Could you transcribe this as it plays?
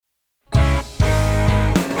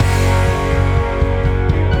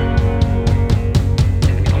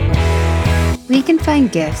find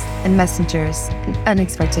gifts and messengers in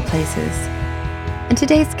unexpected places. And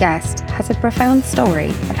today's guest has a profound story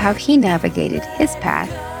of how he navigated his path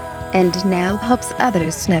and now helps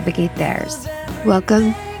others to navigate theirs.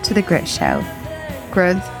 Welcome to The Grit Show.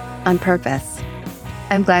 Growth on purpose.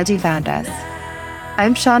 I'm glad you found us.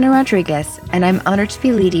 I'm Shauna Rodriguez, and I'm honored to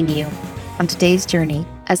be leading you on today's journey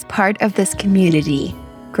as part of this community,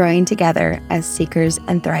 growing together as seekers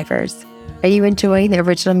and thrivers. Are you enjoying the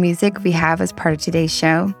original music we have as part of today's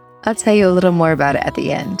show? I'll tell you a little more about it at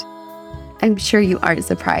the end. I'm sure you aren't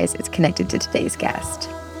surprised it's connected to today's guest.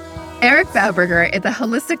 Eric Bauberger is a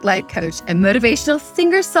holistic life coach and motivational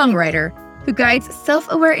singer-songwriter who guides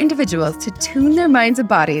self-aware individuals to tune their minds and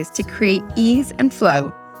bodies to create ease and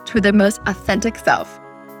flow toward their most authentic self.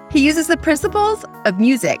 He uses the principles of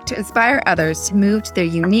music to inspire others to move to their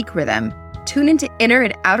unique rhythm, tune into inner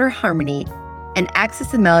and outer harmony, and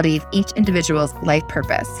access the melody of each individual's life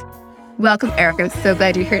purpose. Welcome, Eric. I'm so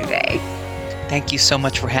glad you're here today. Thank you so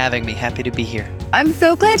much for having me. Happy to be here. I'm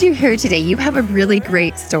so glad you're here today. You have a really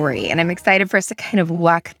great story, and I'm excited for us to kind of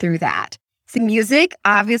walk through that. So music,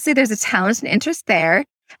 obviously, there's a talent and interest there.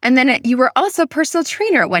 And then you were also a personal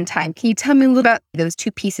trainer at one time. Can you tell me a little about those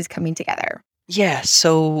two pieces coming together? Yeah,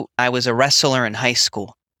 so I was a wrestler in high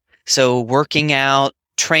school. So working out,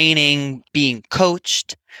 training, being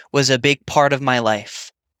coached was a big part of my life.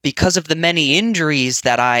 Because of the many injuries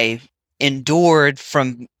that I endured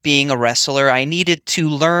from being a wrestler, I needed to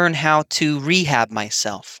learn how to rehab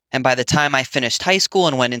myself. And by the time I finished high school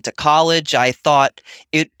and went into college, I thought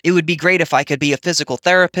it would be great if I could be a physical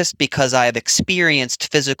therapist because I've experienced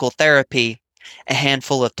physical therapy a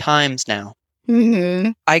handful of times now.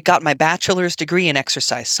 Mm-hmm. I got my bachelor's degree in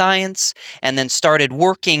exercise science and then started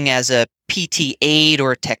working as a PT aide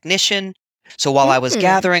or technician. So while I was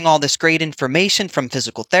gathering all this great information from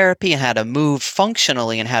physical therapy and how to move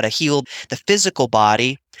functionally and how to heal the physical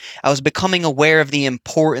body, I was becoming aware of the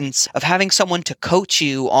importance of having someone to coach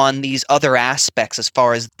you on these other aspects as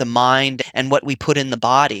far as the mind and what we put in the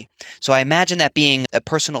body. So I imagine that being a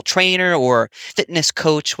personal trainer or fitness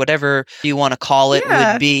coach, whatever you want to call it,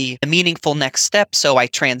 would be a meaningful next step. So I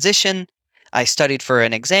transitioned, I studied for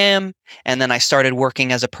an exam, and then I started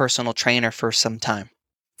working as a personal trainer for some time.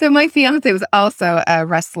 So my fiance was also a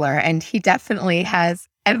wrestler, and he definitely has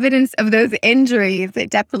evidence of those injuries. It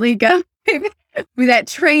definitely goes with that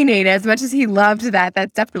training. As much as he loved that,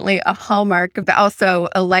 that's definitely a hallmark of also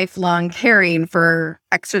a lifelong caring for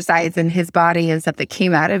exercise in his body and stuff that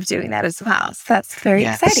came out of doing that as well. So that's very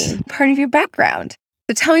exciting, part of your background.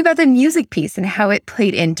 So tell me about the music piece and how it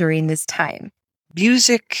played in during this time.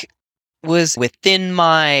 Music was within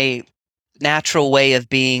my natural way of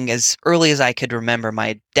being as early as I could remember.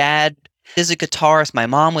 My dad is a guitarist. My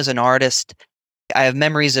mom was an artist. I have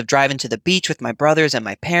memories of driving to the beach with my brothers and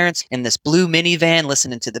my parents in this blue minivan,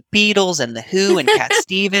 listening to the Beatles and The Who and Cat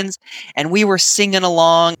Stevens, and we were singing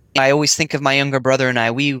along. I always think of my younger brother and I.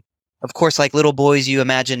 We, of course, like little boys, you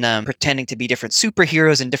imagine pretending to be different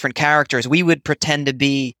superheroes and different characters. We would pretend to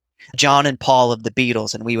be John and Paul of the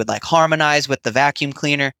Beatles, and we would like harmonize with the vacuum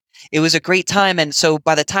cleaner. It was a great time. And so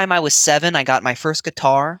by the time I was 7, I got my first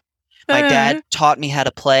guitar. My dad taught me how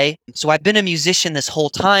to play. So I've been a musician this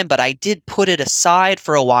whole time, but I did put it aside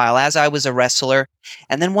for a while as I was a wrestler.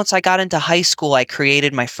 And then once I got into high school, I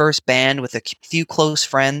created my first band with a few close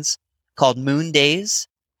friends called Moon Days.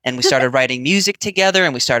 And we started writing music together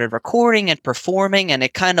and we started recording and performing. And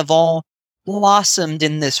it kind of all blossomed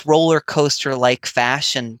in this roller coaster-like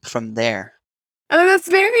fashion from there. Oh, that's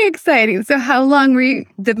very exciting. So how long were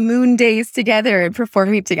the Moon Days together and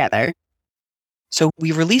performing together? So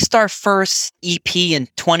we released our first EP in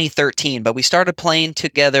 2013, but we started playing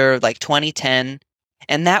together like 2010.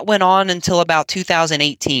 And that went on until about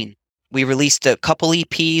 2018. We released a couple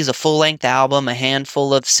EPs, a full-length album, a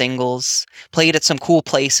handful of singles, played at some cool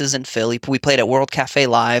places in Philly. We played at World Cafe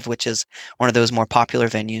Live, which is one of those more popular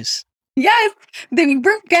venues. Yes, then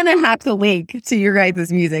we're going to have to link to your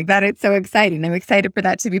guys' music. That is so exciting. I'm excited for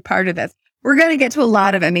that to be part of this. We're going to get to a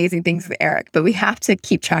lot of amazing things with Eric, but we have to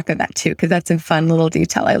keep track of that too, because that's a fun little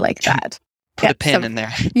detail. I like that. Put a pin in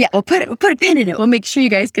there. Yeah, we'll put a pin in it. We'll make sure you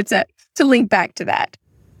guys get to link back to that.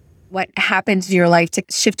 What happened in your life to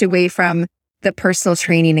shift away from the personal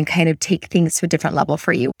training and kind of take things to a different level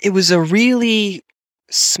for you? It was a really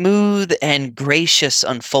smooth and gracious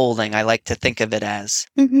unfolding, I like to think of it as.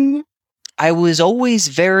 Mm-hmm. I was always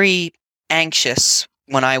very anxious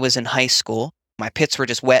when I was in high school. My pits were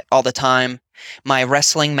just wet all the time. My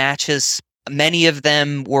wrestling matches, many of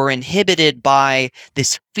them were inhibited by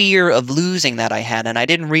this fear of losing that I had. And I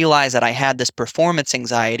didn't realize that I had this performance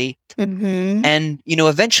anxiety. Mm-hmm. And,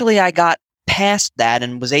 eventually I got past that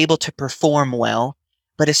and was able to perform well.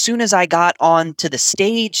 But as soon as I got onto the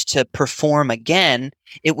stage to perform again,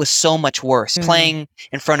 it was so much worse. Mm. Playing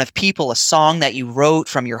in front of people, a song that you wrote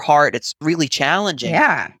from your heart, it's really challenging.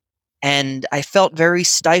 Yeah. And I felt very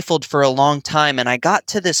stifled for a long time. And I got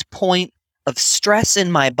to this point of stress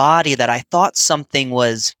in my body that I thought something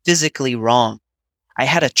was physically wrong. I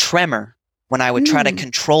had a tremor when I would try to Mm.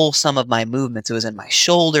 control some of my movements. It was in my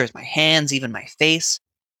shoulders, my hands, even my face.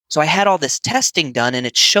 So I had all this testing done, and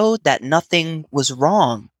it showed that nothing was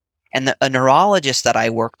wrong. And a neurologist that I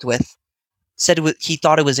worked with said he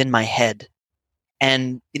thought it was in my head.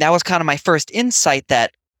 And that was kind of my first insight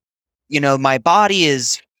that, my body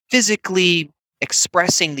is physically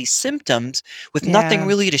expressing these symptoms with nothing Yeah.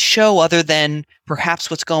 really to show other than perhaps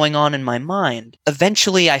what's going on in my mind.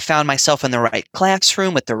 Eventually, I found myself in the right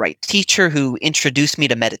classroom with the right teacher who introduced me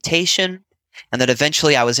to meditation. And then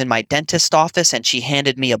eventually I was in my dentist's office and she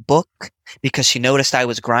handed me a book because she noticed I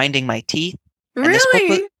was grinding my teeth. And this book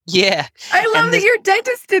was, Really? yeah. I love And that this, your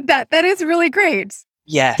dentist did that. That is really great.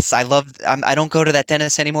 yes, I don't go to that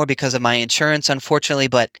dentist anymore because of my insurance, unfortunately,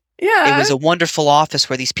 but it was Yeah. a wonderful office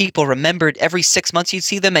where these people remembered every 6 months you'd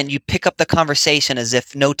see them and you pick up the conversation as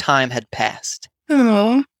if no time had passed.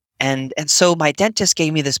 Oh. And so my dentist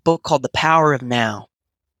gave me this book called The Power of Now.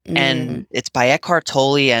 Mm. And it's by Eckhart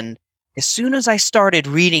Tolle. And as soon as I started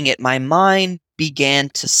reading it, my mind began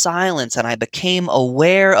to silence and I became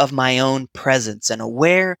aware of my own presence and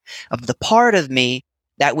aware of the part of me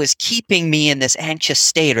that was keeping me in this anxious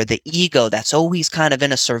state, or the ego that's always kind of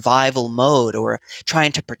in a survival mode or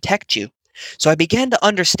trying to protect you. So I began to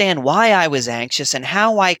understand why I was anxious and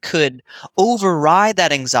how I could override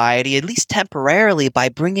that anxiety, at least temporarily, by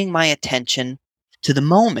bringing my attention to the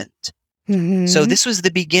moment. So Mm-hmm. this was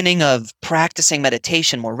the beginning of practicing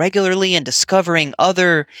meditation more regularly and discovering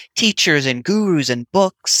other teachers and gurus and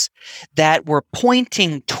books that were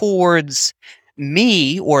pointing towards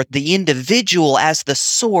me or the individual as the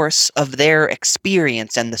source of their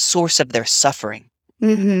experience and the source of their suffering.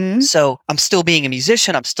 Mm-hmm. So I'm still being a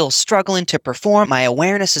musician. I'm still struggling to perform. My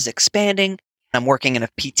awareness is expanding. I'm working in a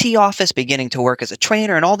PT office, beginning to work as a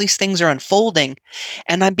trainer, and all these things are unfolding.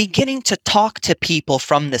 And I'm beginning to talk to people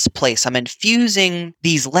from this place. I'm infusing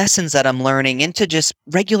these lessons that I'm learning into just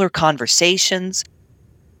regular conversations.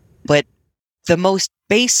 But the most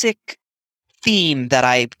basic theme that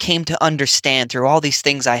I came to understand through all these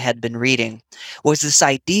things I had been reading was this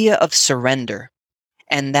idea of surrender.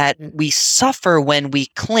 And that we suffer when we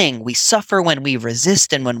cling, we suffer when we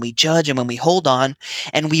resist and when we judge and when we hold on,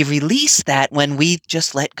 and we release that when we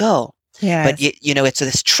just let go. But Yes. it's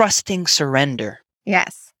this trusting surrender.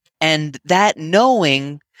 Yes. And that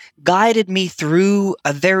knowing guided me through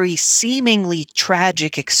a very seemingly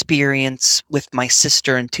tragic experience with my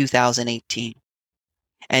sister in 2018.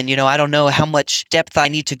 And, I don't know how much depth I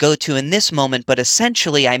need to go to in this moment, but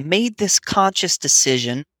essentially I made this conscious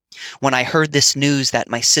decision when I heard this news that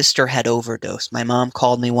my sister had overdosed. My mom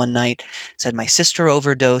called me one night, said my sister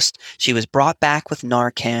overdosed. She was brought back with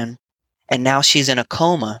Narcan, and now she's in a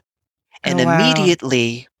coma. And Oh, wow.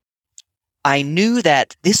 immediately, I knew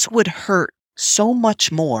that this would hurt so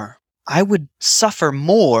much more. I would suffer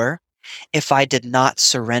more if I did not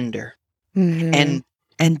surrender. Mm-hmm.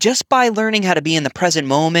 And just by learning how to be in the present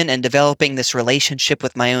moment and developing this relationship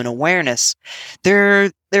with my own awareness,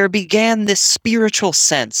 there began this spiritual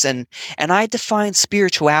sense. And I define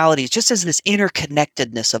spirituality just as this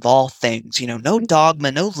interconnectedness of all things, no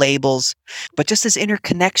dogma, no labels, but just this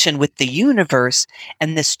interconnection with the universe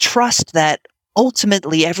and this trust that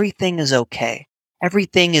ultimately everything is okay.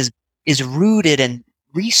 Everything is rooted and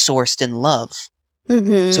resourced in love. So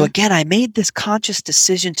Mm-hmm. again, I made this conscious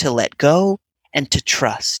decision to let go and to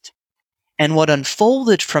trust. And what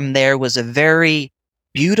unfolded from there was a very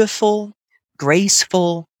beautiful,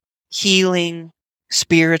 graceful, healing,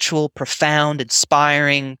 spiritual, profound,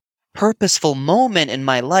 inspiring, purposeful moment in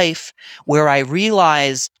my life where I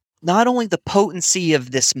realized not only the potency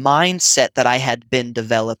of this mindset that I had been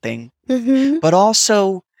developing, Mm-hmm. but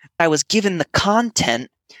also I was given the content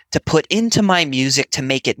to put into my music to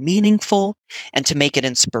make it meaningful and to make it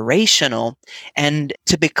inspirational and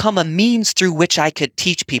to become a means through which I could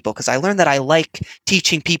teach people. Because I learned that I like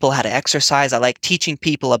teaching people how to exercise. I like teaching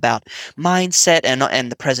people about mindset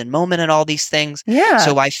and the present moment and all these things. Yeah.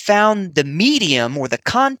 So I found the medium or the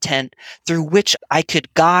content through which I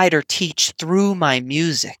could guide or teach through my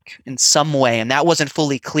music in some way. And that wasn't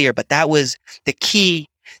fully clear, but that was the key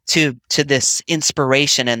to this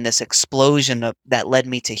inspiration and this explosion that led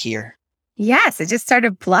me to here. Yes. It just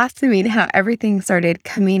started blossoming how everything started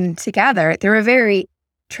coming together through a very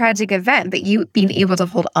tragic event, but you being able to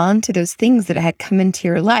hold on to those things that had come into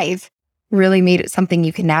your life really made it something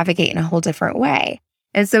you could navigate in a whole different way.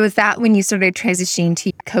 And so is that when you started transitioning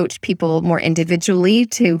to coach people more individually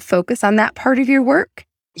to focus on that part of your work?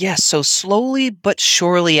 Yeah, so slowly but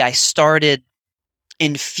surely I started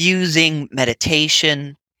infusing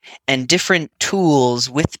meditation and different tools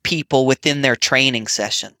with people within their training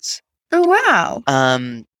sessions. Oh, wow.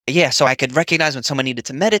 Yeah, so I could recognize when someone needed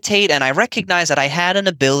to meditate, and I recognized that I had an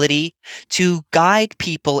ability to guide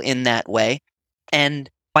people in that way. And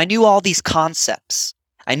I knew all these concepts.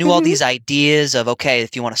 I knew all Mhm. these ideas of, okay,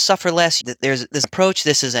 if you want to suffer less, there's this approach,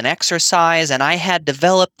 this is an exercise. And I had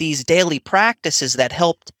developed these daily practices that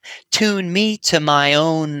helped tune me to my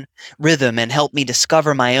own rhythm and help me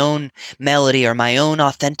discover my own melody or my own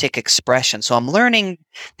authentic expression. So I'm learning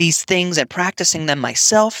these things and practicing them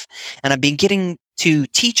myself. And I've been getting to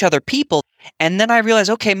teach other people. And then I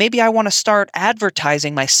realized, okay, maybe I want to start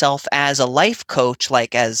advertising myself as a life coach,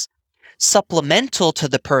 like as supplemental to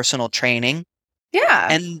the personal training. Yeah.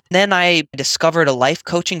 And then I discovered a life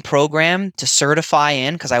coaching program to certify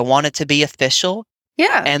in because I wanted to be official.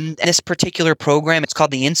 Yeah. And this particular program, it's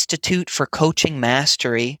called the Institute for Coaching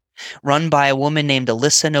Mastery, run by a woman named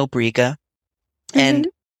Alyssa Nobriga. And Mhm.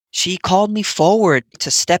 she called me forward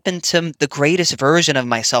to step into the greatest version of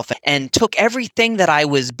myself and took everything that I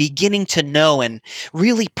was beginning to know and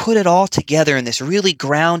really put it all together in this really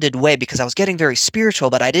grounded way because I was getting very spiritual,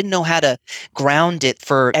 but I didn't know how to ground it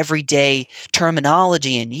for everyday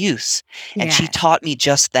terminology and use. And she Yes. taught me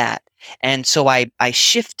just that. And so I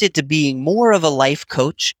shifted to being more of a life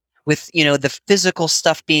coach with, the physical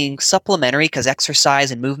stuff being supplementary because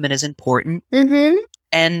exercise and movement is important. Mhm.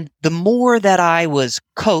 And the more that I was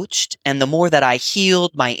coached and the more that I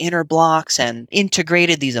healed my inner blocks and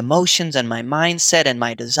integrated these emotions and my mindset and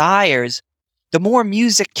my desires, the more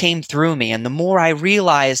music came through me and the more I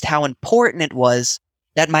realized how important it was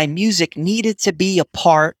that my music needed to be a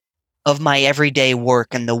part of my everyday work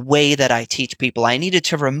and the way that I teach people. I needed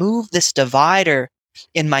to remove this divider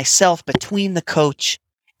in myself between the coach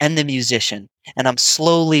and the musician. And I'm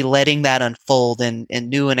slowly letting that unfold in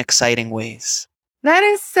new and exciting ways. That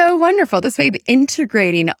is so wonderful. This way of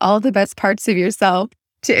integrating all the best parts of yourself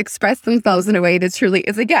to express themselves in a way that truly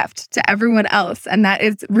is a gift to everyone else. And that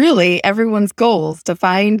is really everyone's goals, to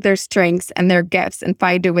find their strengths and their gifts and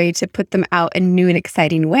find a way to put them out in new and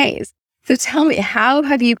exciting ways. So tell me, how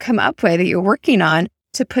have you come up with that you're working on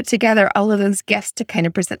to put together all of those gifts to kind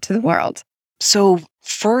of present to the world? So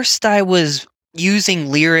first I was using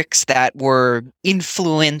lyrics that were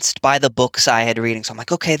influenced by the books I had reading. So I'm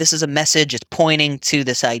like, okay, this is a message. It's pointing to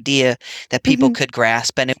this idea that people Hmm. could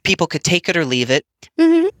grasp and if people could take it or leave it.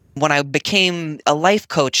 Hmm. When I became a life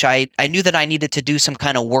coach, I knew that I needed to do some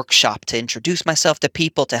kind of workshop to introduce myself to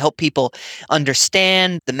people, to help people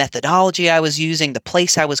understand the methodology I was using, the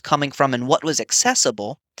place I was coming from, and what was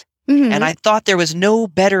accessible. And Hmm. I thought there was no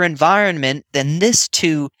better environment than this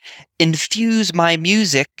to infuse my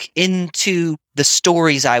music into the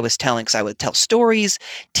stories I was telling. Because I would tell stories,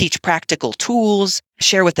 teach practical tools,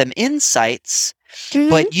 share with them insights, Hmm.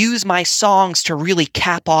 but use my songs to really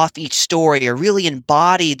cap off each story or really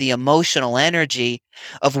embody the emotional energy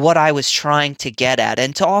of what I was trying to get at.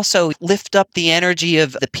 And to also lift up the energy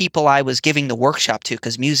of the people I was giving the workshop to,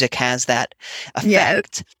 because music has that Yes.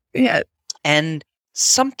 effect. Yes. And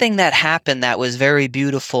something that happened that was very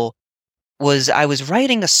beautiful was I was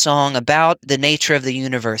writing a song about the nature of the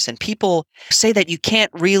universe, and people say that you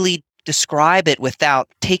can't really describe it without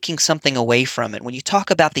taking something away from it. When you talk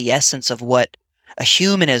about the essence of what a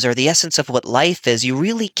human is or the essence of what life is, you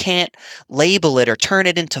really can't label it or turn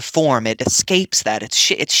it into form. It escapes that. It's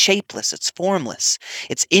shapeless, it's formless,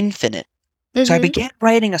 it's infinite. So I Hmm. began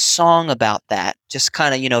writing a song about that, just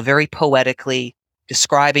kind of, very poetically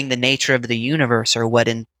describing the nature of the universe or what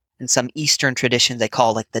in some Eastern traditions they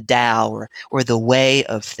call like the Tao or the way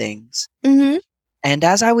of things. Hmm. And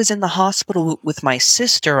as I was in the hospital with my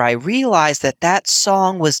sister, I realized that that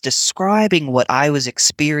song was describing what I was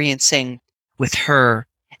experiencing with her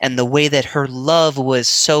and the way that her love was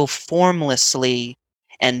so formlessly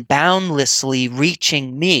and boundlessly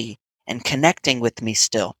reaching me and connecting with me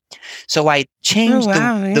still. So I Oh, changed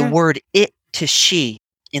wow. the Yeah. word it to she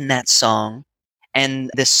in that song.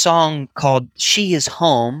 And this song called She Is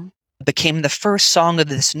Home became the first song of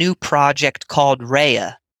this new project called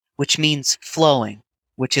Rhea, which means flowing,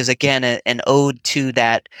 which is again an ode to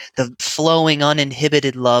that, the flowing,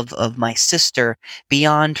 uninhibited love of my sister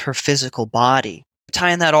beyond her physical body.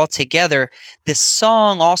 Tying that all together, this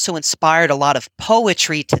song also inspired a lot of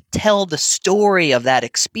poetry to tell the story of that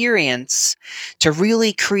experience, to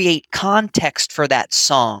really create context for that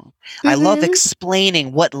song. I love Hmm.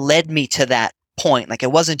 explaining what led me to that point. Like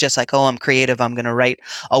it wasn't just like, oh, I'm creative, I'm going to write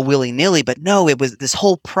a willy nilly, but no, it was this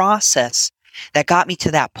whole process that got me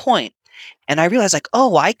to that point. And I realized like,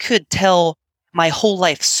 oh, I could tell my whole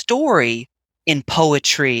life story in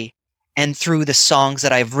poetry and through the songs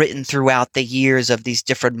that I've written throughout the years of these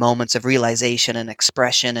different moments of realization and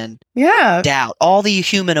expression and Yeah. doubt, all the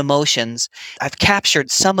human emotions. I've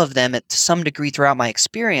captured some of them to some degree throughout my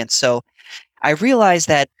experience. So I realized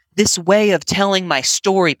that this way of telling my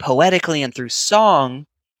story poetically and through song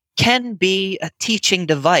can be a teaching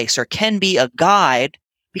device or can be a guide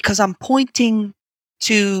because I'm pointing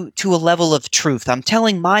to a level of truth. I'm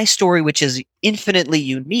telling my story, which is infinitely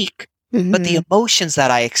unique, but the Hmm. emotions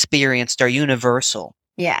that I experienced are universal.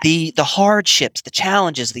 Yeah. The hardships, the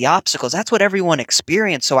challenges, the obstacles, that's what everyone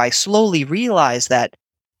experienced. So I slowly realized that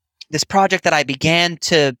this project that I began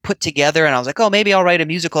to put together and I was like, oh, maybe I'll write a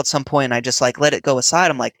musical at some point. And I just like let it go aside.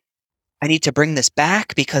 I'm like, I need to bring this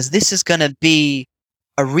back because this is going to be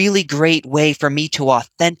a really great way for me to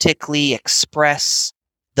authentically express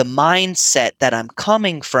the mindset that I'm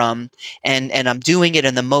coming from and I'm doing it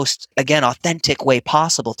in the most, again, authentic way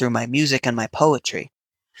possible through my music and my poetry.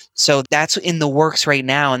 So that's in the works right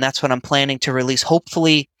now, and that's what I'm planning to release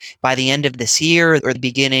hopefully by the end of this year or the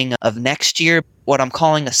beginning of next year. What I'm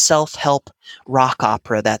calling a self-help rock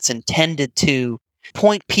opera that's intended to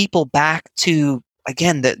point people back to,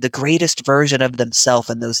 again, the greatest version of themselves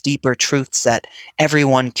and those deeper truths that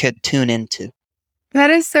everyone could tune into. That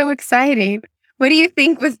is so exciting. What do you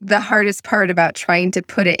think was the hardest part about trying to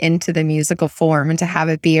put it into the musical form and to have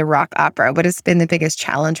it be a rock opera? What has been the biggest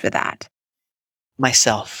challenge with that?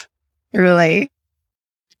 Myself. Really?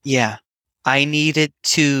 Yeah. I needed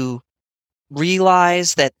to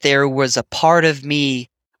realize that there was a part of me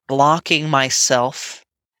blocking myself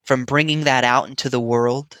from bringing that out into the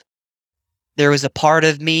world. There was a part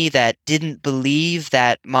of me that didn't believe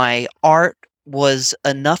that my art was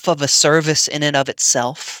enough of a service in and of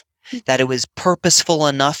itself, that it was purposeful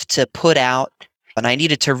enough to put out. And I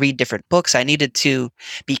needed to read different books. I needed to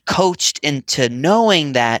be coached into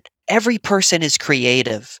knowing that every person is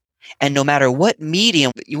creative. And no matter what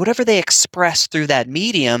medium, whatever they express through that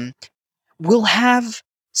medium, will have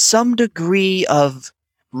some degree of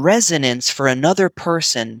resonance for another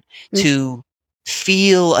person Mm. to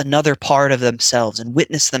feel another part of themselves and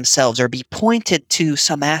witness themselves or be pointed to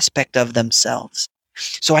some aspect of themselves.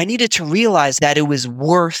 So I needed to realize that it was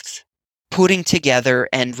worth putting together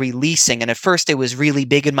and releasing. And at first it was really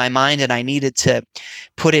big in my mind and I needed to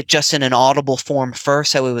put it just in an audible form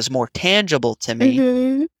first so it was more tangible to me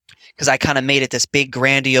Mhm. because I kind of made it this big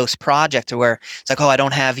grandiose project where it's like, oh, I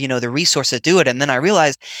don't have, the resources to do it. And then I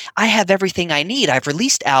realized I have everything I need. I've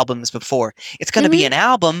released albums before. It's going to be Mhm. an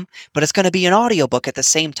album, but it's going to be an audiobook at the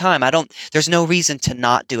same time. There's no reason to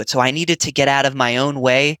not do it. So I needed to get out of my own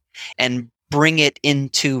way and bring it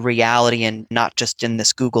into reality and not just in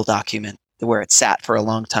this Google document where it sat for a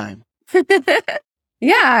long time.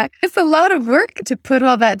 Yeah, it's a lot of work to put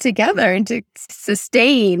all that together and to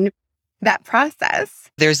sustain that process.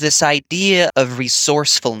 There's this idea of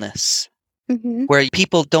resourcefulness Mhm. where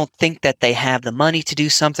people don't think that they have the money to do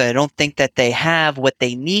something. They don't think that they have what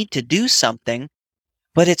they need to do something.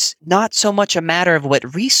 But it's not so much a matter of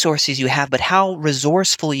what resources you have, but how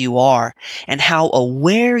resourceful you are and how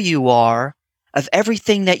aware you are of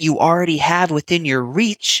everything that you already have within your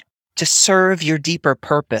reach to serve your deeper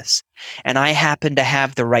purpose. And I happen to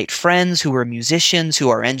have the right friends who are musicians, who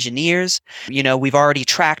are engineers. We've already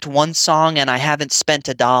tracked one song and I haven't spent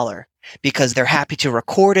 $1 because they're happy to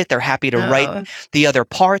record it. They're happy to write Oh. the other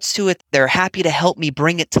parts to it. They're happy to help me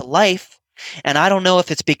bring it to life. And I don't know if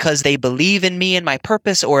it's because they believe in me and my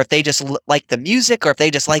purpose, or if they just like the music, or if they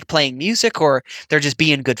just like playing music, or they're just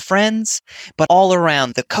being good friends. But all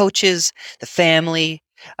around, the coaches, the family,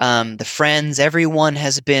 the friends, everyone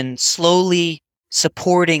has been slowly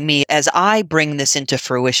supporting me as I bring this into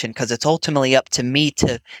fruition, because it's ultimately up to me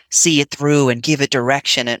to see it through and give it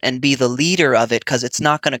direction and be the leader of it, because it's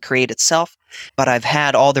not going to create itself. But I've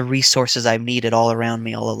had all the resources I've needed all around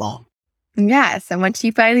me all along. Yes, and once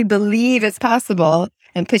you finally believe it's possible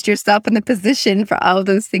and put yourself in the position for all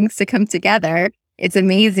those things to come together, it's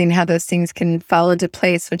amazing how those things can fall into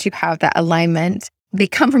place once you have that alignment. They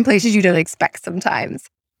come from places you don't expect sometimes,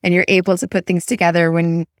 and you're able to put things together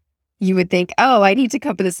when you would think, oh, I need to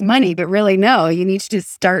come up with this money, but really, no, you need to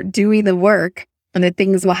just start doing the work and the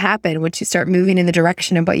things will happen once you start moving in the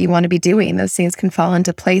direction of what you want to be doing. Those things can fall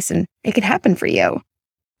into place and it can happen for you.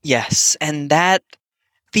 Yes, and that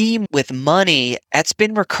theme with money, that's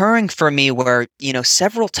been recurring for me where,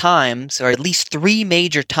 several times, or at least three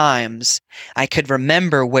major times, I could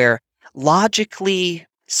remember where logically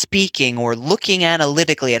speaking or looking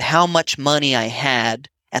analytically at how much money I had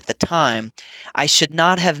at the time, I should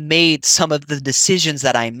not have made some of the decisions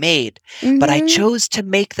that I made, but I Mm-hmm. chose to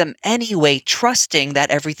make them anyway, trusting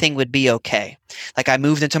that everything would be okay. Like I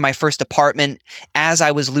moved into my first apartment as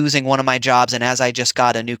I was losing one of my jobs and as I just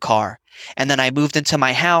got a new car. And then I moved into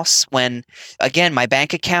my house when, again, my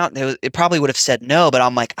bank account, it probably would have said no, but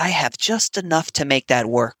I'm like, I have just enough to make that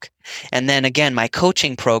work. And then again, my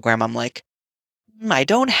coaching program, I'm like, I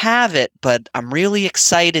don't have it, but I'm really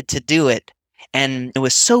excited to do it. And it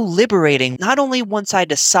was so liberating, not only once I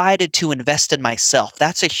decided to invest in myself,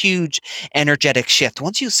 that's a huge energetic shift.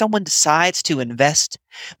 Once someone decides to invest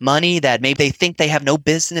money that maybe they think they have no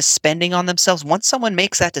business spending on themselves, once someone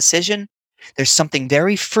makes that decision, there's something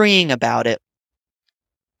very freeing about it.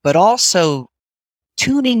 But also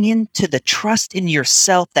tuning into the trust in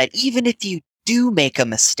yourself that even if you do make a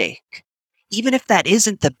mistake, even if that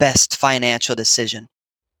isn't the best financial decision,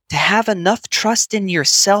 to have enough trust in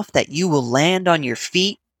yourself that you will land on your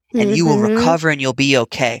feet and you will Mm-hmm. recover and you'll be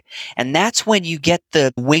okay. And that's when you get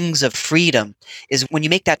the wings of freedom, is when you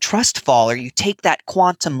make that trust fall or you take that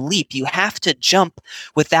quantum leap. You have to jump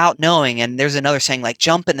without knowing. And there's another saying like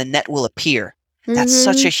jump and the net will appear. That's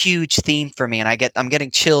such Mm-hmm. a huge theme for me. And I'm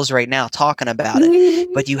getting chills right now talking about it.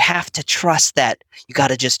 But you have to trust that you got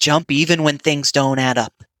to just jump even when things don't add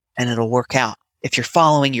up, and it'll work out if you're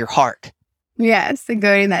following your heart. Yes, and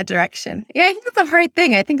going in that direction. Yeah, I think that's a hard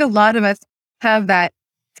thing. I think a lot of us have that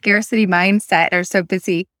scarcity mindset, are so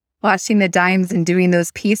busy watching the dimes and doing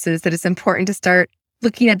those pieces that it's important to start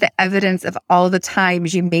looking at the evidence of all the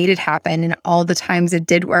times you made it happen and all the times it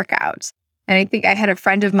did work out. And I think I had a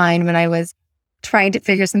friend of mine when I was trying to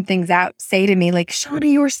figure some things out say to me, like, Shauna,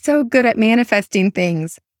 you were so good at manifesting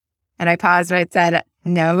things. And I paused and I said,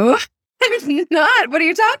 no, I'm not. What are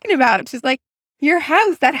you talking about? She's like, your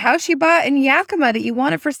house, that house you bought in Yakima that you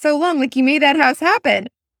wanted for so long, like you made that house happen.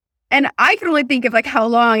 And I could only think of like how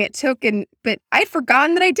long it took, but I'd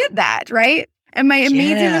forgotten that I did that, right? And my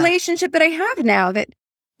amazing Yeah. relationship that I have now, that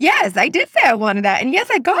yes, I did say I wanted that. And yes,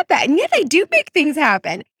 I got that. And yes, I do make things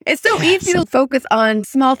happen. It's so easy Yes. to focus on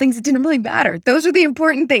small things that didn't really matter. Those are the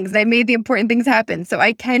important things. And I made the important things happen. So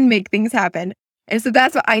I can make things happen. And so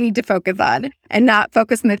that's what I need to focus on, and not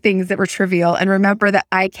focus on the things that were trivial, and remember that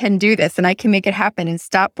I can do this and I can make it happen, and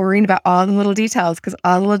stop worrying about all the little details, because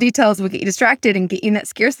all the little details will get you distracted and get you in that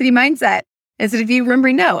scarcity mindset. Instead of you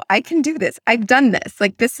remembering, no, I can do this. I've done this.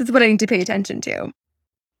 Like, this is what I need to pay attention to.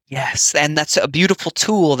 Yes, and that's a beautiful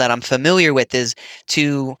tool that I'm familiar with, is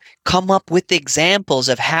to come up with examples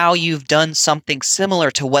of how you've done something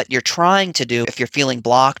similar to what you're trying to do if you're feeling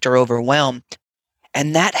blocked or overwhelmed.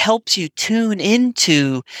 And that helps you tune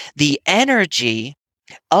into the energy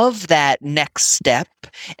of that next step,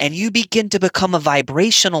 and you begin to become a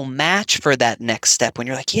vibrational match for that next step. When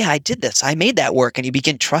you're like, yeah, I did this, I made that work, and you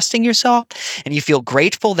begin trusting yourself and you feel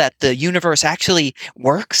grateful that the universe actually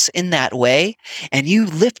works in that way, and you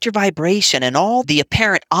lift your vibration and all the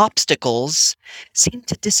apparent obstacles seem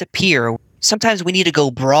to disappear. Sometimes we need to go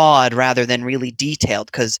broad rather than really detailed,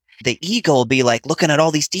 because the ego will be like looking at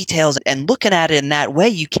all these details and looking at it in that way,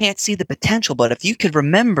 you can't see the potential. But if you could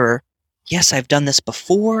remember, yes, I've done this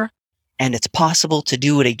before and it's possible to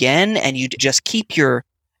do it again. And you just keep your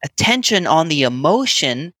attention on the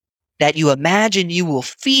emotion that you imagine you will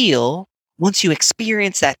feel once you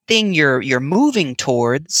experience that thing you're moving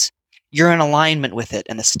towards, you're in alignment with it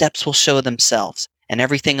and the steps will show themselves and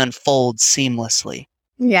everything unfolds seamlessly.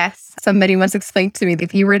 Yes. Somebody once explained to me that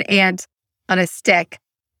if you were an ant on a stick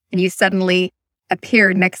and you suddenly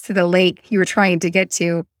appeared next to the lake you were trying to get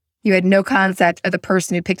to, you had no concept of the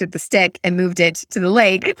person who picked up the stick and moved it to the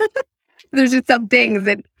lake. There's just some things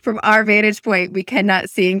that from our vantage point, we cannot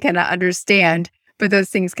see and cannot understand, but those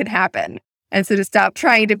things can happen. And so to stop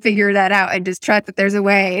trying to figure that out and just trust that there's a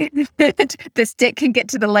way that the stick can get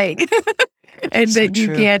to the lake and So that you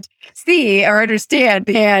true. can't see or understand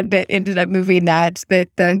the ant that ended up moving that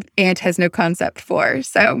the ant has no concept for.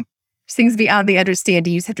 So things beyond the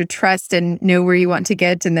understanding, you just have to trust and know where you want to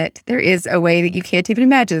get, and that there is a way that you can't even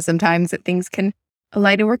imagine sometimes that things can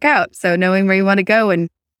align and work out. So knowing where you want to go and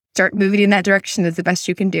start moving in that direction is the best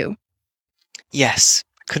you can do. Yes,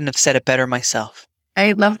 couldn't have said it better myself.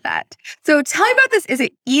 I love that. So tell me about this. Is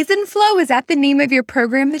it Ease and Flow? Is that the name of your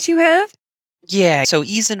program that you have? Yeah, so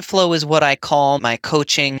Ease and Flow is what I call my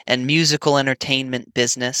coaching and musical entertainment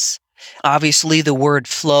business. Obviously, the word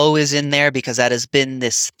flow is in there because that has been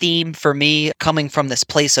this theme for me, coming from this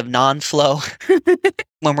place of non-flow.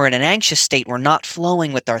 When we're in an anxious state, we're not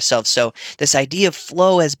flowing with ourselves. So this idea of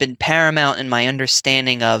flow has been paramount in my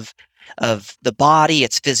understanding of the body,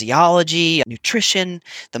 its physiology, nutrition,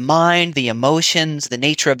 the mind, the emotions, the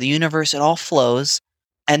nature of the universe. It all flows.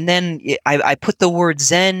 And then I put the word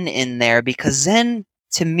Zen in there because Zen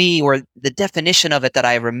to me, or the definition of it that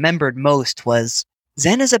I remembered most, was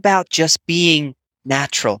Zen is about just being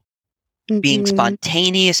natural, being Mm-hmm.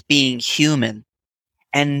 spontaneous, being human.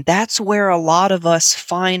 And that's where a lot of us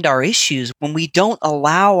find our issues when we don't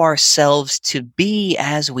allow ourselves to be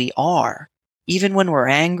as we are. Even when we're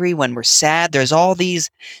angry, when we're sad, there's all these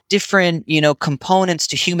different, components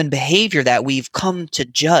to human behavior that we've come to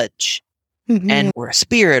judge. Mm-hmm. And we're a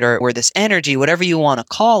spirit, or this energy, whatever you want to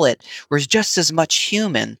call it. We're just as much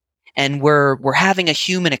human, and we're having a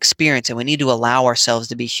human experience, and we need to allow ourselves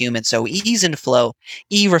to be human. So ease and flow,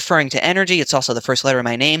 E referring to energy, it's also the first letter of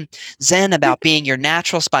my name. Zen about being your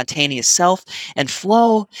natural spontaneous self, and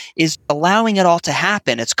flow is allowing it all to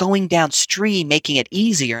happen. It's going downstream, making it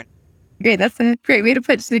easier. Great. That's a great way to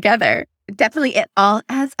put it together. Definitely, it all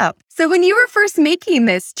adds up. So, when you were first making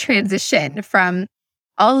this transition from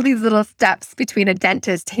all of these little steps between a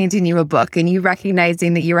dentist handing you a book and you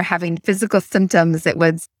recognizing that you were having physical symptoms, it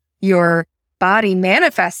was your body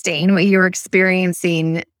manifesting what you were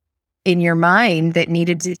experiencing in your mind that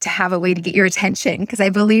needed to have a way to get your attention. Because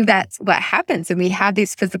I believe that's what happens when we have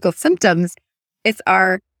these physical symptoms. It's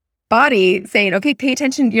our body saying, okay, pay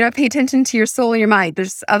attention. You're not paying attention to your soul and your mind.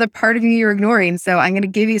 There's other part of you you're ignoring. So I'm going to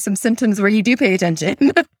give you some symptoms where you do pay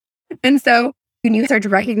attention. And so when you start to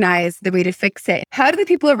recognize the way to fix it, how do the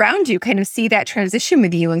people around you kind of see that transition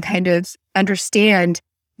with you and kind of understand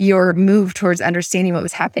your move towards understanding what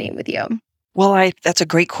was happening with you? Well, that's a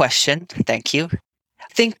great question. Thank you.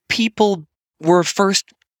 I think people were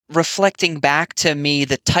first reflecting back to me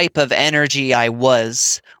the type of energy I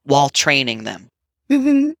was while training them.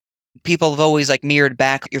 Mm-hmm. People have always mirrored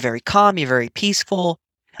back, you're very calm, you're very peaceful,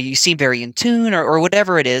 you seem very in tune, or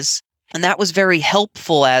whatever it is. And that was very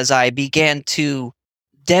helpful as I began to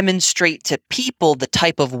demonstrate to people the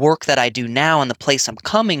type of work that I do now and the place I'm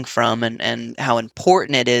coming from, and how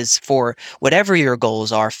important it is for whatever your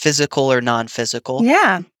goals are, physical or non-physical.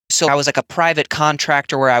 Yeah. So I was like a private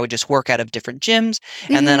contractor where I would just work out of different gyms.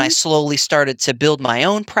 And then I Mm-hmm. slowly started to build my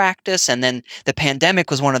own practice. And then the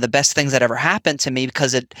pandemic was one of the best things that ever happened to me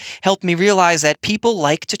because it helped me realize that people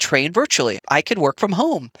like to train virtually. I could work from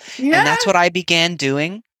home. And Yeah. that's what I began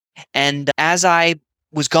doing. And as I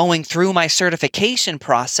was going through my certification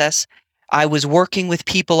process, I was working with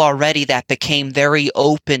people already that became very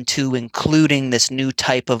open to including this new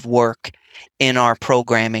type of work in our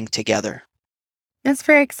programming together. That's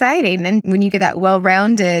very exciting. And when you get that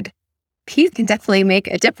well-rounded piece, can definitely make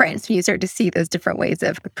a difference when you start to see those different ways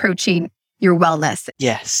of approaching your wellness.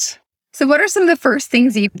 Yes. So what are some of the first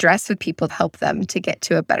things you address with people to help them to get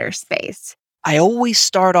to a better space? I always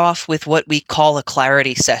start off with what we call a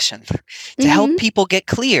clarity session to help Mm-hmm. people get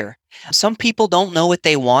clear. Some people don't know what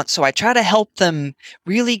they want, so I try to help them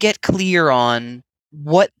really get clear on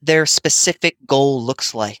what their specific goal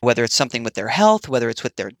looks like, whether it's something with their health, whether it's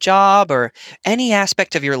with their job, or any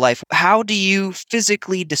aspect of your life. How do you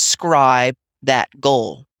physically describe that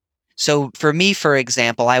goal? So for me, for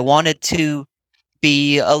example, I wanted to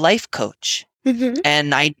be a life coach. Mm-hmm.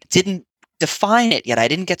 And I didn't define it yet. I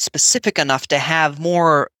didn't get specific enough to have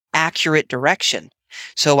more accurate direction.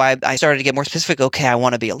 So I started to get more specific. Okay, I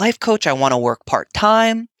want to be a life coach. I want to work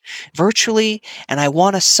part-time, virtually, and I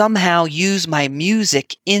want to somehow use my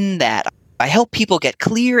music in that. I help people get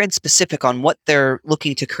clear and specific on what they're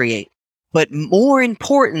looking to create. But more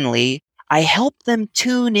importantly, I help them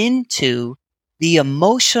tune into the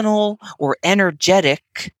emotional or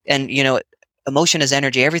energetic, and emotion is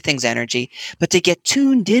energy, everything's energy, but to get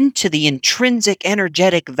tuned into the intrinsic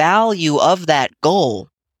energetic value of that goal.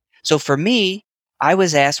 So for me, I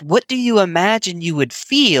was asked, what do you imagine you would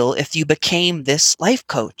feel if you became this life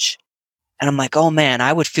coach? And I'm like, oh man,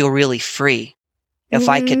 I would feel really free. If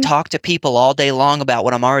I could Mm-hmm. talk to people all day long about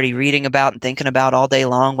what I'm already reading about and thinking about all day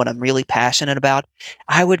long, what I'm really passionate about,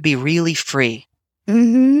 I would be really free.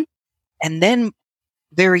 Mm-hmm. And then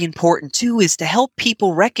very important too is to help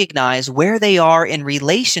people recognize where they are in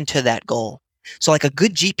relation to that goal. So like a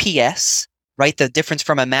good GPS, right? The difference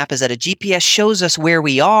from a map is that a GPS shows us where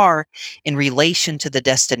we are in relation to the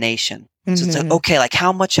destination. So it's like, Mm-hmm. okay, like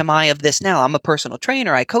how much am I of this now? I'm a personal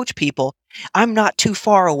trainer. I coach people. I'm not too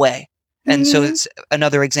far away. And so Mm-hmm. it's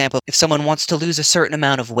another example. If someone wants to lose a certain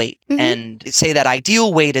amount of weight Mm-hmm. and say that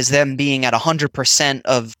ideal weight is them being at 100%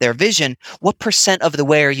 of their vision, what percent of the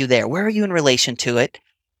way are you there? Where are you in relation to it?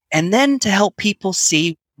 And then to help people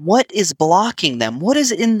see what is blocking them, what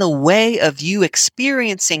is in the way of you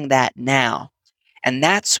experiencing that now. And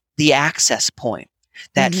that's the access point,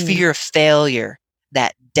 that Mm-hmm. fear of failure,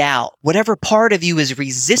 that doubt. Whatever part of you is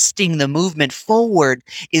resisting the movement forward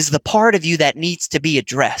is the part of you that needs to be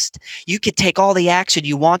addressed. You could take all the action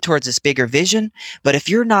you want towards this bigger vision, but if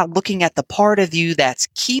you're not looking at the part of you that's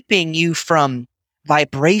keeping you from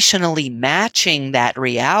vibrationally matching that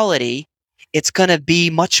reality, it's going to be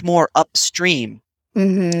much more upstream.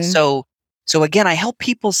 Mm-hmm. So again, I help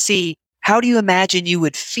people see, how do you imagine you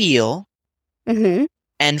would feel? Mm-hmm.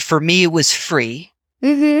 And for me, it was free.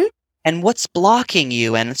 Mm-hmm. And what's blocking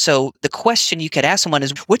you? And so the question you could ask someone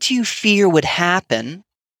is, what do you fear would happen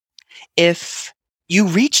if you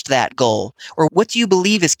reached that goal? Or what do you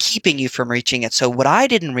believe is keeping you from reaching it? So what I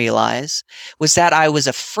didn't realize was that I was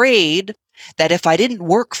afraid that if I didn't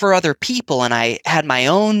work for other people and I had my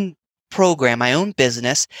own program, my own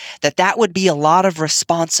business, that would be a lot of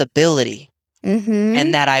responsibility Mm-hmm.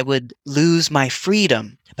 and that I would lose my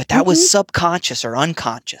freedom. But that was Mm-hmm. subconscious or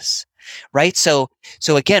unconscious, right? So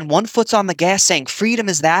again, one foot's on the gas saying freedom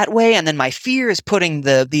is that way, and then my fear is putting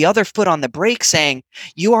the other foot on the brake saying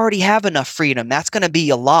you already have enough freedom. That's going to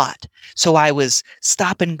be a lot. So I was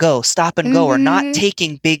stop and go, or not Mm-hmm.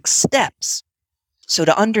 taking big steps. So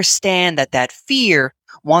to understand that fear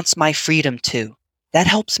wants my freedom too, that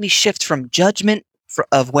helps me shift from judgment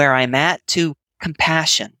of where I'm at to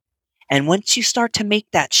compassion. And once you start to make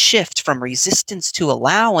that shift from resistance to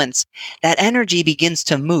allowance, that energy begins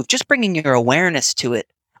to move. Just bringing your awareness to it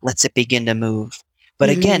lets it begin to move. But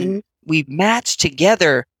again, Mm-hmm. we match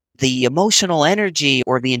together the emotional energy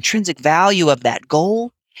or the intrinsic value of that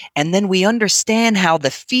goal. And then we understand how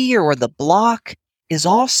the fear or the block is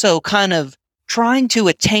also kind of trying to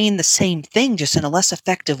attain the same thing, just in a less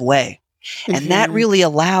effective way. And that Mm-hmm. really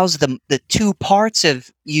allows the two parts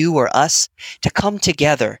of you or us to come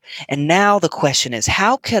together. And now the question is,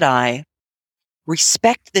 how could I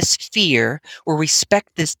respect this fear or respect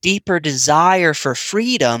this deeper desire for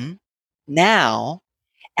freedom now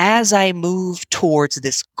as I move towards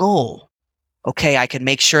this goal? Okay, I can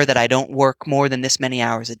make sure that I don't work more than this many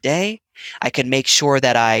hours a day. I can make sure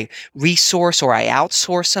that I resource or I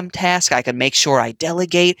outsource some task. I can make sure I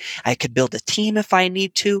delegate. I could build a team if I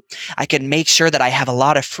need to. I can make sure that I have a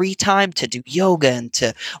lot of free time to do yoga and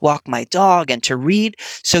to walk my dog and to read.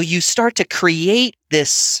 So you start to create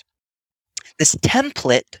this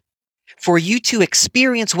template for you to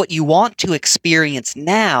experience what you want to experience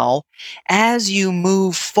now as you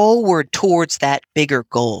move forward towards that bigger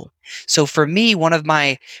goal. So for me, one of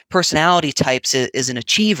my personality types is an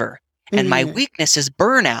achiever, and my weakness is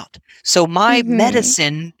burnout. So my Mm-hmm.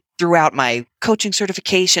 medicine throughout my coaching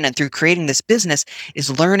certification and through creating this business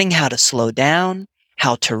is learning how to slow down,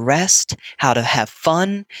 how to rest, how to have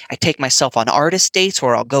fun. I take myself on artist dates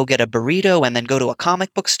where I'll go get a burrito and then go to a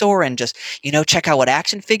comic book store and just check out what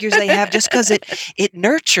action figures they have, just because it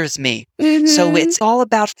nurtures me. So Mm-hmm. it's all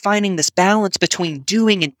about finding this balance between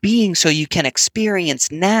doing and being so you can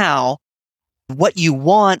experience now what you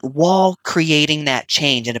want while creating that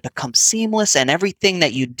change, and it becomes seamless and everything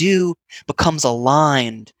that you do becomes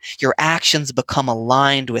aligned. Your actions become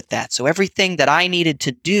aligned with that. So everything that I needed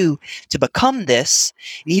to do to become this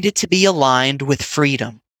needed to be aligned with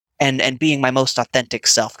freedom and being my most authentic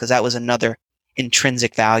self, because that was another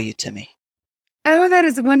intrinsic value to me. Oh, that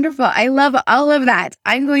is wonderful. I love all of that.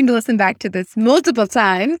 I'm going to listen back to this multiple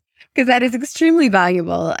times because that is extremely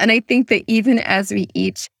valuable. And I think that even as we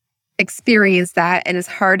each experience that, and as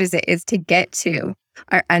hard as it is to get to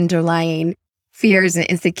our underlying fears and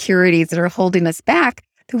insecurities that are holding us back,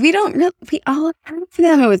 that we don't know, we all have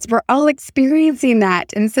those. We're all experiencing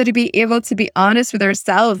that. And so to be able to be honest with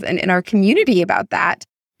ourselves and in our community about that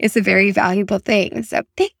is a very valuable thing. So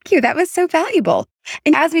thank you. That was so valuable.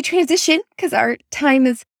 And as we transition, because our time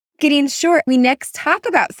is getting short, we next talk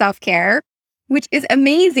about self-care, which is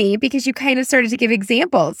amazing because you kind of started to give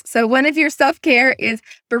examples. So one of your self-care is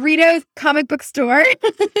burritos, comic book store.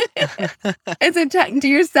 And so talking to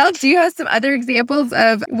yourself, do you have some other examples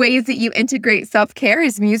of ways that you integrate self-care?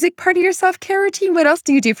 Is music part of your self-care routine? What else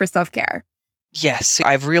do you do for self-care? Yes,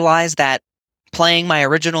 I've realized that playing my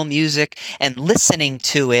original music and listening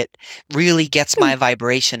to it really gets my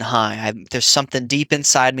vibration high. There's something deep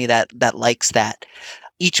inside me that likes that.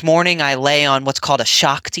 Each morning I lay on what's called a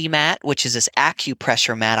Shakti mat, which is this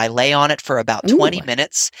acupressure mat. I lay on it for about Ooh. 20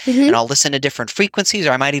 minutes Mm-hmm. and I'll listen to different frequencies,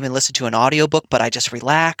 or I might even listen to an audiobook, but I just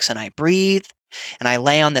relax and I breathe and I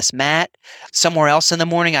lay on this mat. Somewhere else in the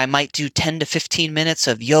morning, I might do 10 to 15 minutes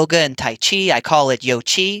of yoga and Tai Chi. I call it Yo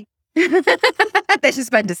Chi. That's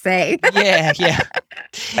just fun to say. Yeah, yeah.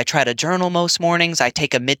 I try to journal most mornings. I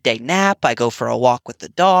take a midday nap. I go for a walk with the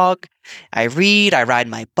dog. I read. I ride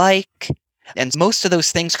my bike. And most of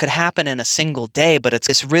those things could happen in a single day, but it's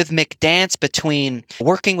this rhythmic dance between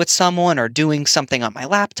working with someone or doing something on my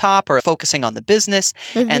laptop or focusing on the business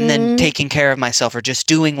and then Mm-hmm. taking care of myself or just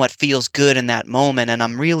doing what feels good in that moment. And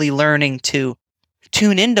I'm really learning to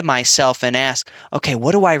tune into myself and ask, okay,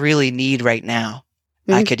 what do I really need right now?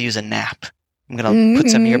 I could use a nap. I'm going to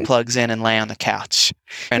put some Mm-hmm. earplugs in and lay on the couch.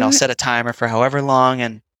 And I'll set a timer for however long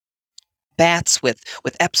and baths with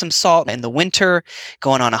Epsom salt in the winter,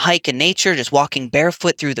 going on a hike in nature, just walking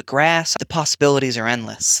barefoot through the grass. The possibilities are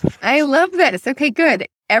endless. I love this. Okay, good.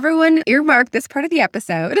 Everyone earmark this part of the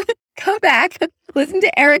episode. Come back, listen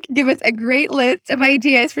to Eric give us a great list of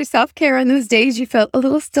ideas for self-care on those days you felt a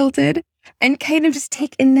little stilted, and kind of just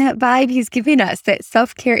take in that vibe he's giving us that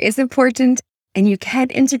self-care is important and you can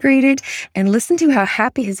integrate it, and listen to how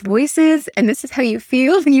happy his voice is. And this is how you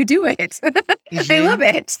feel when you do it. I Hmm. love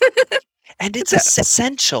it. And it's So,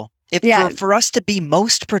 essential. If yeah. for us to be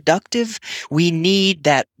most productive, we need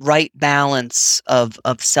that right balance of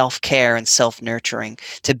self-care and self-nurturing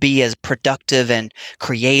to be as productive and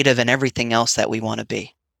creative and everything else that we want to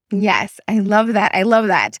be. Yes, I love that. I love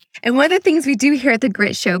that. And one of the things we do here at the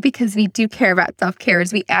Grit Show, because we do care about self-care,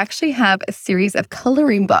 is we actually have a series of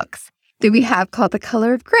coloring books that we have called The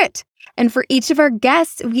Color of Grit. And for each of our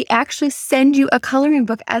guests, we actually send you a coloring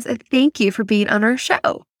book as a thank you for being on our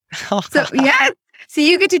show. So, yes. So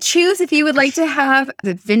you get to choose if you would like to have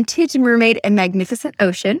the Vintage Mermaid and Magnificent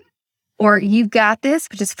Ocean, or You've Got This,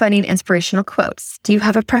 which is funny and inspirational quotes. Do you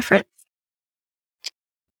have a preference?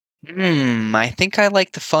 I think I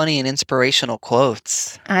like the funny and inspirational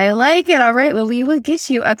quotes. I like it. All right. Well, we will get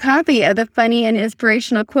you a copy of the funny and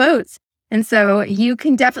inspirational quotes. And so you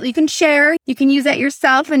can share, you can use that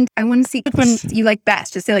yourself. And I want to see which one you like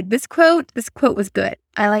best. Just say like, this quote was good.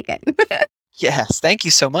 I like it. Yes, thank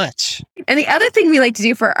you so much. And the other thing we like to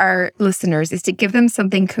do for our listeners is to give them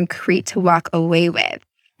something concrete to walk away with.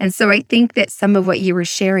 And so I think that some of what you were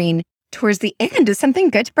sharing towards the end is something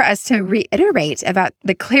good for us to reiterate about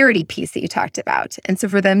the clarity piece that you talked about. And so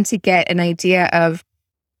for them to get an idea of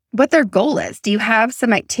what their goal is. Do you have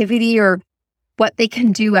some activity or what they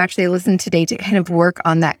can do actually listen today to kind of work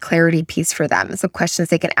on that clarity piece for them? Some questions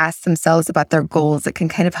they can ask themselves about their goals that can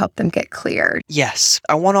kind of help them get clear. Yes,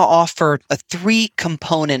 I want to offer a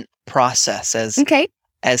 3-component process Okay.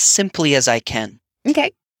 as simply as I can.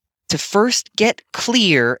 Okay. To first get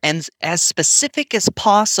clear and as specific as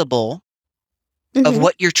possible of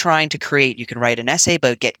what you're trying to create. You can write an essay,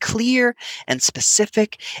 but get clear and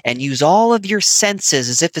specific and use all of your senses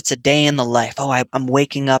as if it's a day in the life. Oh, I'm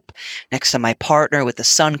waking up next to my partner with the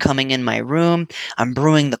sun coming in my room. I'm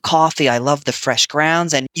brewing the coffee. I love the fresh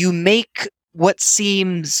grounds. And you make what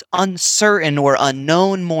seems uncertain or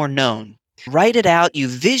unknown more known. Write it out. You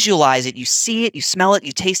visualize it. You see it. You smell it.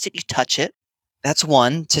 You taste it. You touch it. That's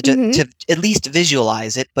one, to at least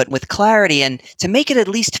visualize it, but with clarity and to make it at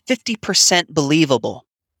least 50% believable.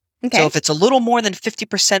 Okay. So if it's a little more than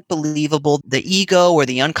 50% believable, the ego or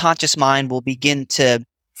the unconscious mind will begin to,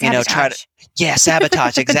 Sabotage.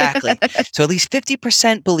 sabotage, exactly. So at least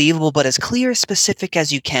 50% believable, but as clear, as specific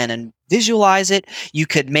as you can, and visualize it. You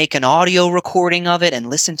could make an audio recording of it and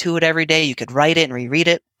listen to it every day. You could write it and reread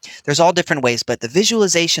it. There's all different ways, but the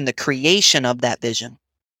visualization, the creation of that vision.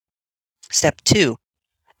 Step 2,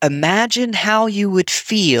 imagine how you would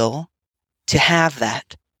feel to have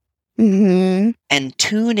that and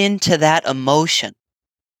tune into that emotion.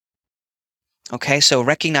 Okay, so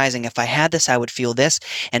recognizing if I had this, I would feel this,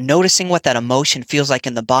 and noticing what that emotion feels like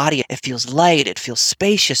in the body. It feels light, it feels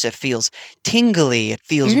spacious, it feels tingly, it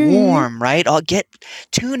feels warm, right?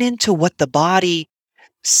 Tune into what the body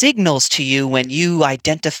signals to you when you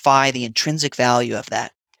identify the intrinsic value of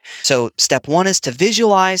that. So step 1 is to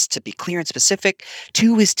visualize, to be clear and specific.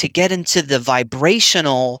 2 is to get into the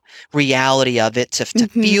vibrational reality of it, to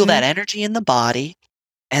feel that energy in the body.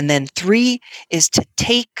 And then 3 is to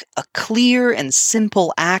take a clear and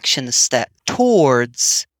simple action step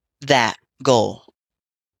towards that goal.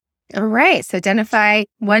 All right. So identify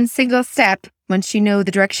one single step once you know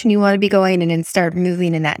the direction you want to be going and then start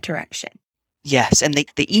moving in that direction. Yes, and the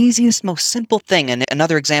easiest, most simple thing, and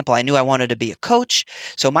another example, I knew I wanted to be a coach.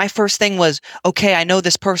 So my first thing was, okay, I know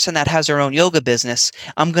this person that has her own yoga business.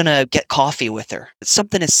 I'm going to get coffee with her. It's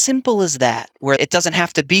something as simple as that, where it doesn't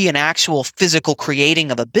have to be an actual physical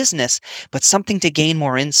creating of a business, but something to gain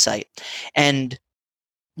more insight. And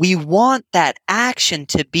we want that action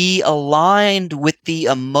to be aligned with the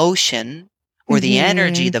emotion or the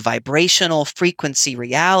energy, the vibrational frequency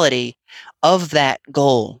reality of that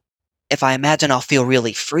goal. If I imagine I'll feel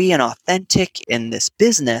really free and authentic in this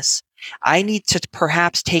business, I need to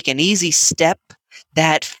perhaps take an easy step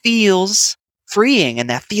that feels freeing and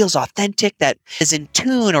that feels authentic, that is in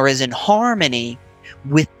tune or is in harmony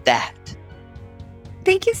with that.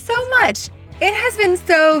 Thank you so much. It has been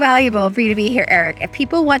so valuable for you to be here, Eric. If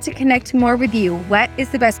people want to connect more with you, what is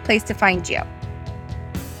the best place to find you?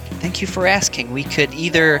 Thank you for asking. We could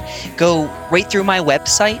either go right through my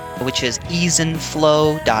website, which is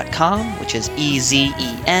ezenflow.com, which is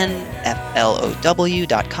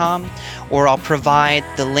EZENFLOW.com, or I'll provide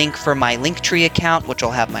the link for my Linktree account, which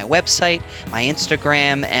will have my website, my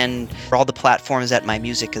Instagram, and all the platforms that my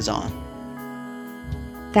music is on.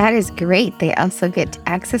 That is great. They also get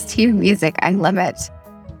access to your music. I love it.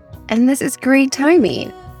 And this is great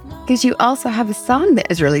timing because you also have a song that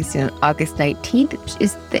is released on August 19th, which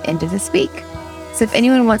is the end of this week. So if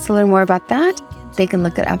anyone wants to learn more about that, they can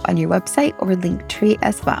look it up on your website or Linktree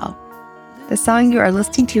as well. The song you are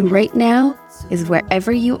listening to right now is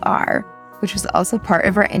Wherever You Are, which was also part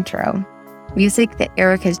of our intro. Music that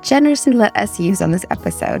Eric has generously let us use on this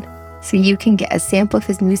episode, so you can get a sample of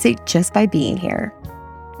his music just by being here.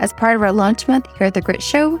 As part of our launch month here at The Grit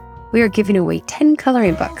Show, we are giving away 10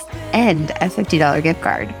 coloring books and a $50 gift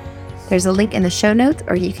card. There's a link in the show notes,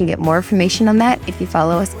 or you can get more information on that if you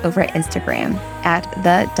follow us over at Instagram at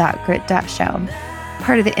the.grit.show.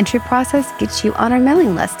 Part of the entry process gets you on our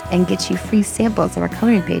mailing list and gets you free samples of our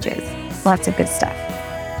coloring pages. Lots of good stuff.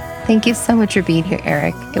 Thank you so much for being here,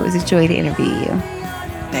 Eric. It was a joy to interview you.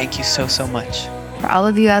 Thank you so, so much. For all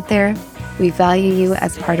of you out there, we value you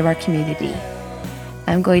as part of our community.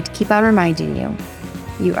 I'm going to keep on reminding you,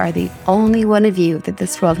 you are the only one of you that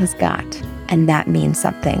this world has got, and that means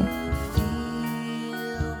something.